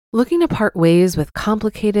Looking to part ways with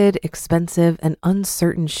complicated, expensive, and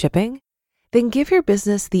uncertain shipping? Then give your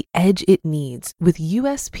business the edge it needs with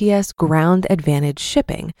USPS Ground Advantage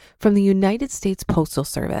shipping from the United States Postal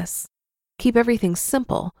Service. Keep everything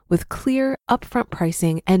simple with clear, upfront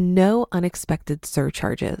pricing and no unexpected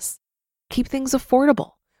surcharges. Keep things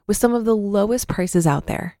affordable with some of the lowest prices out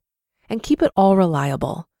there. And keep it all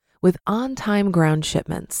reliable with on-time ground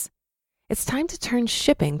shipments. It's time to turn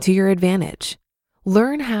shipping to your advantage.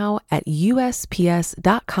 Learn how at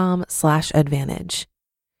USPS.com/advantage.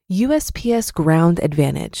 USPS Ground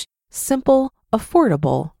Advantage. Simple,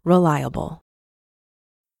 affordable, reliable.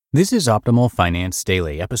 This is Optimal Finance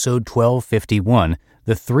Daily, episode 1251,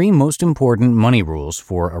 The 3 Most Important Money Rules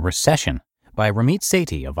for a Recession, by Ramit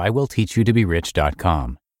Sethi of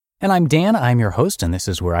IWillTeachYouToBeRich.com. And I'm Dan, I'm your host, and this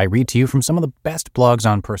is where I read to you from some of the best blogs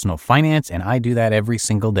on personal finance, and I do that every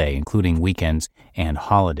single day, including weekends and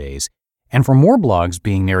holidays. And for more blogs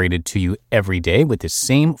being narrated to you every day with the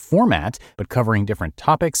same format, but covering different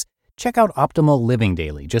topics, check out Optimal Living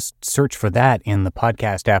Daily. Just search for that in the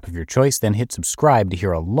podcast app of your choice, then hit subscribe to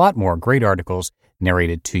hear a lot more great articles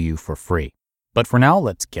narrated to you for free. But for now,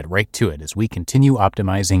 let's get right to it as we continue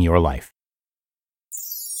optimizing your life.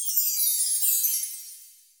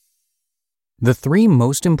 The 3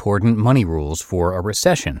 Most Important Money Rules for a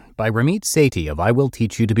Recession, by Ramit Sethi of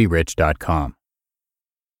IWillTeachYouToBeRich.com.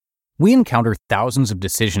 We encounter thousands of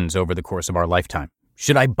decisions over the course of our lifetime.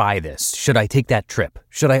 Should I buy this? Should I take that trip?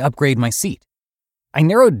 Should I upgrade my seat? I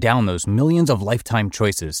narrowed down those millions of lifetime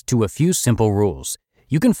choices to a few simple rules.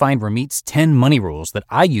 You can find Ramit's 10 money rules that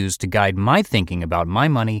I use to guide my thinking about my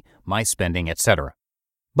money, my spending, etc.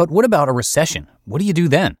 But what about a recession? What do you do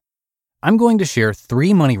then? I'm going to share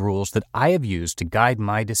 3 money rules that I have used to guide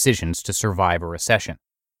my decisions to survive a recession.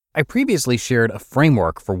 I previously shared a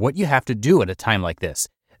framework for what you have to do at a time like this,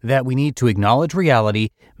 that we need to acknowledge reality,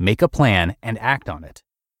 make a plan, and act on it.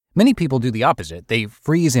 Many people do the opposite. They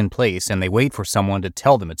freeze in place and they wait for someone to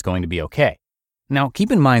tell them it's going to be okay. Now,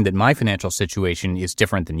 keep in mind that my financial situation is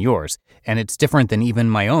different than yours, and it's different than even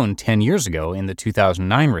my own 10 years ago in the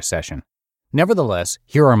 2009 recession. Nevertheless,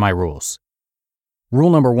 here are my rules. Rule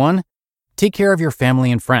number 1, take care of your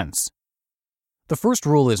family and friends. The first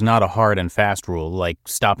rule is not a hard and fast rule like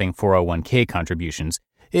stopping 401k contributions.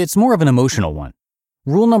 It's more of an emotional one.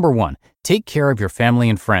 Rule number 1, take care of your family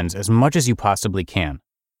and friends as much as you possibly can.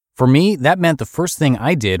 For me, that meant the first thing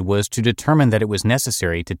I did was to determine that it was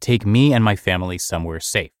necessary to take me and my family somewhere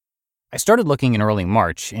safe. I started looking in early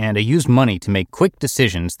March, and I used money to make quick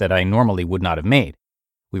decisions that I normally would not have made.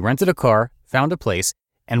 We rented a car, found a place,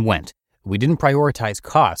 and went. We didn't prioritize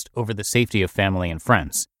cost over the safety of family and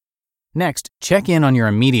friends. Next, check in on your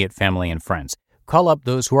immediate family and friends. Call up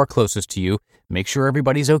those who are closest to you, make sure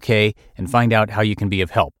everybody's okay, and find out how you can be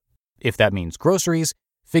of help. If that means groceries,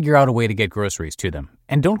 figure out a way to get groceries to them.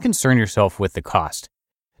 And don't concern yourself with the cost.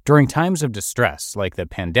 During times of distress, like the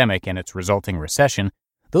pandemic and its resulting recession,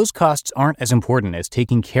 those costs aren't as important as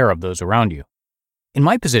taking care of those around you. In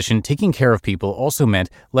my position, taking care of people also meant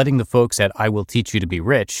letting the folks at I Will Teach You to Be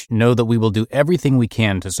Rich know that we will do everything we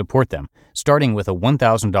can to support them, starting with a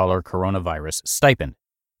 $1,000 coronavirus stipend.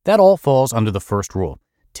 That all falls under the first rule.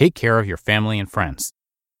 Take care of your family and friends.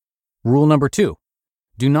 Rule number 2,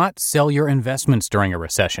 do not sell your investments during a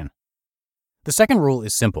recession. The second rule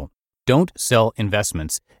is simple. Don't sell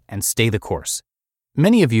investments and stay the course.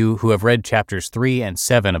 Many of you who have read chapters 3 and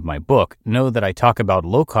 7 of my book know that I talk about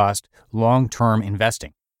low-cost, long-term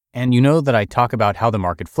investing. And you know that I talk about how the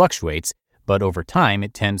market fluctuates, but over time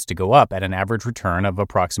it tends to go up at an average return of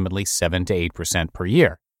approximately 7 to 8% per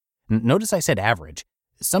year. Notice I said average.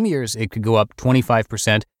 Some years it could go up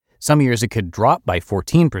 25%, some years it could drop by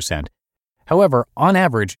 14%. However, on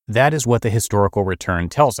average, that is what the historical return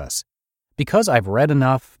tells us. Because I've read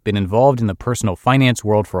enough, been involved in the personal finance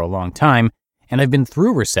world for a long time, and I've been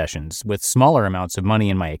through recessions with smaller amounts of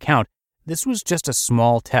money in my account, this was just a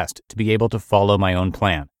small test to be able to follow my own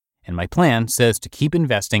plan. And my plan says to keep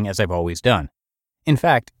investing as I've always done. In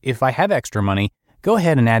fact, if I have extra money, go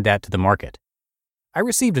ahead and add that to the market. I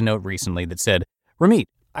received a note recently that said, Ramit,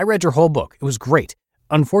 I read your whole book. It was great.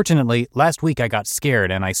 Unfortunately, last week I got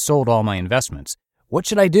scared and I sold all my investments. What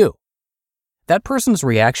should I do? That person's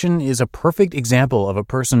reaction is a perfect example of a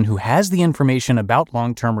person who has the information about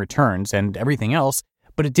long-term returns and everything else,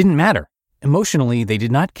 but it didn't matter. Emotionally, they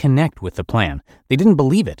did not connect with the plan. They didn't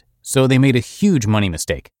believe it, so they made a huge money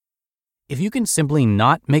mistake. If you can simply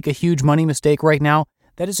not make a huge money mistake right now,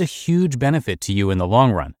 that is a huge benefit to you in the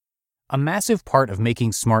long run. A massive part of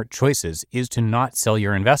making smart choices is to not sell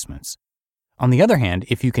your investments. On the other hand,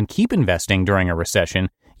 if you can keep investing during a recession,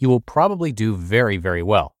 you will probably do very, very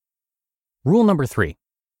well. Rule number 3,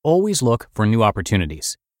 Always look for new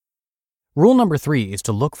opportunities. Rule number 3 is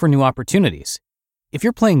to look for new opportunities. If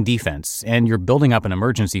you're playing defense and you're building up an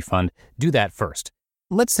emergency fund, do that first.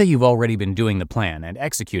 Let's say you've already been doing the plan and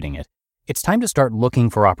executing it. It's time to start looking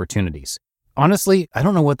for opportunities. Honestly, I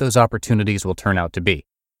don't know what those opportunities will turn out to be.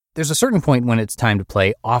 There's a certain point when it's time to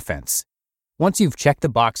play offense. Once you've checked the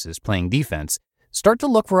boxes playing defense, start to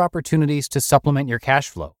look for opportunities to supplement your cash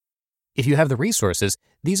flow. If you have the resources,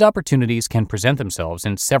 these opportunities can present themselves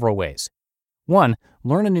in several ways. 1.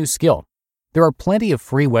 Learn a new skill. There are plenty of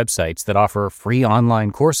free websites that offer free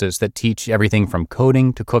online courses that teach everything from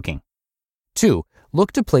coding to cooking. 2.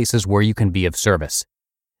 Look to places where you can be of service.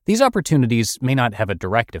 These opportunities may not have a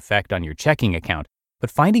direct effect on your checking account,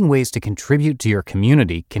 but finding ways to contribute to your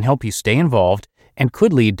community can help you stay involved and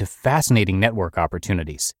could lead to fascinating network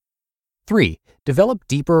opportunities. 3. Develop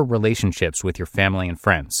deeper relationships with your family and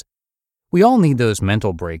friends. We all need those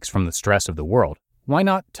mental breaks from the stress of the world. Why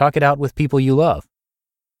not talk it out with people you love?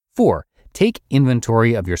 4. Take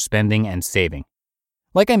inventory of your spending and saving.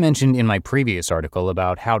 Like I mentioned in my previous article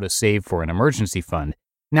about how to save for an emergency fund,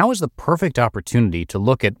 now is the perfect opportunity to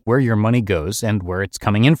look at where your money goes and where it's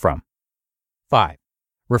coming in from. 5.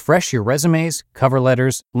 Refresh your resumes, cover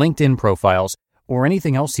letters, LinkedIn profiles, or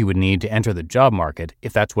anything else you would need to enter the job market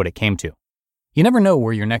if that's what it came to. You never know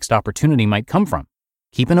where your next opportunity might come from.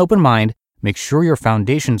 Keep an open mind, make sure your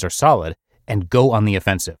foundations are solid, and go on the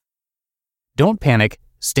offensive. Don't panic,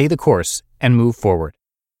 stay the course, and move forward.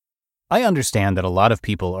 I understand that a lot of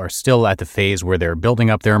people are still at the phase where they're building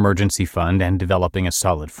up their emergency fund and developing a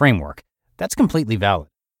solid framework. That's completely valid.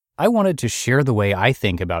 I wanted to share the way I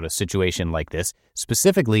think about a situation like this,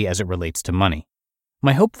 specifically as it relates to money.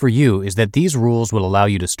 My hope for you is that these rules will allow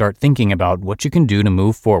you to start thinking about what you can do to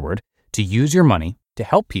move forward, to use your money, to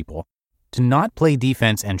help people, to not play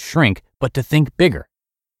defense and shrink, but to think bigger.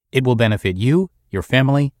 It will benefit you, your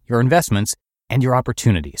family, your investments, and your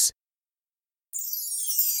opportunities.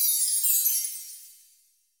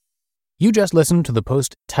 You just listened to the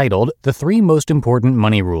post titled The 3 Most Important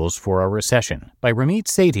Money Rules for a Recession by Ramit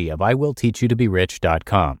Sethi of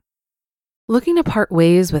IWillTeachYouToBeRich.com. Looking to part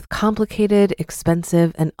ways with complicated,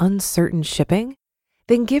 expensive, and uncertain shipping?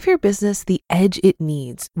 Then give your business the edge it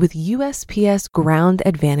needs with USPS Ground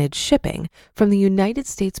Advantage shipping from the United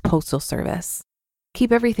States Postal Service.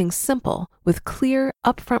 Keep everything simple with clear,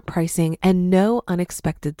 upfront pricing and no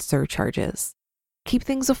unexpected surcharges. Keep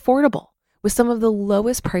things affordable with some of the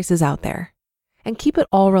lowest prices out there. And keep it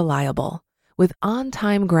all reliable with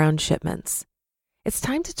on-time ground shipments. It's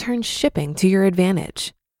time to turn shipping to your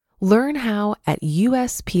advantage. Learn how at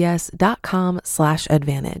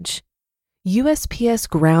USPS.com/advantage. USPS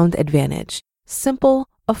Ground Advantage. Simple,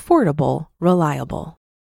 affordable, reliable.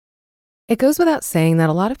 It goes without saying that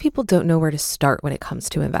a lot of people don't know where to start when it comes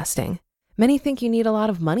to investing. Many think you need a lot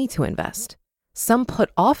of money to invest. Some put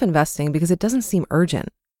off investing because it doesn't seem urgent.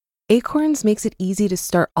 Acorns makes it easy to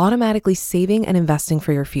start automatically saving and investing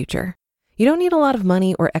for your future. You don't need a lot of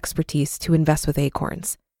money or expertise to invest with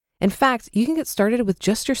Acorns. In fact, you can get started with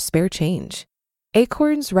just your spare change.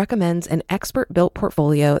 Acorns recommends an expert-built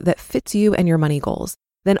portfolio that fits you and your money goals,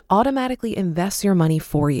 then automatically invests your money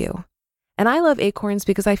for you. And I love Acorns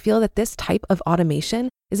because I feel that this type of automation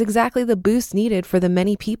is exactly the boost needed for the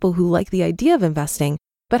many people who like the idea of investing,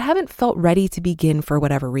 but haven't felt ready to begin for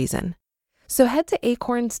whatever reason. So head to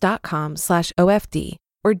acorns.com/OFD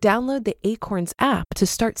or download the Acorns app to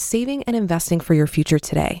start saving and investing for your future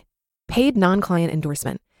today. Paid non-client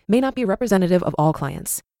endorsement. May not be representative of all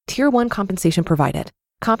clients. Tier 1 compensation provided.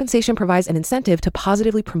 Compensation provides an incentive to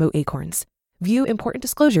positively promote Acorns. View important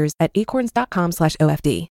disclosures at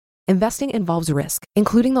acorns.com/OFD. Investing involves risk,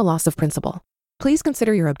 including the loss of principal. Please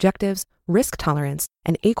consider your objectives, risk tolerance,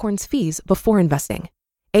 and Acorns fees before investing.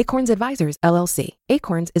 Acorns Advisors, LLC.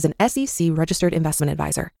 Acorns is an SEC-registered investment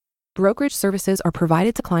advisor. Brokerage services are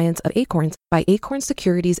provided to clients of Acorns by Acorns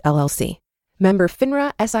Securities, LLC. Member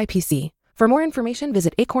FINRA SIPC. For more information,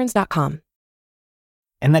 visit acorns.com.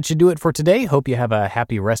 And that should do it for today. Hope you have a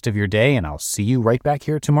happy rest of your day, and I'll see you right back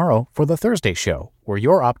here tomorrow for the Thursday show, where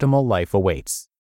your optimal life awaits.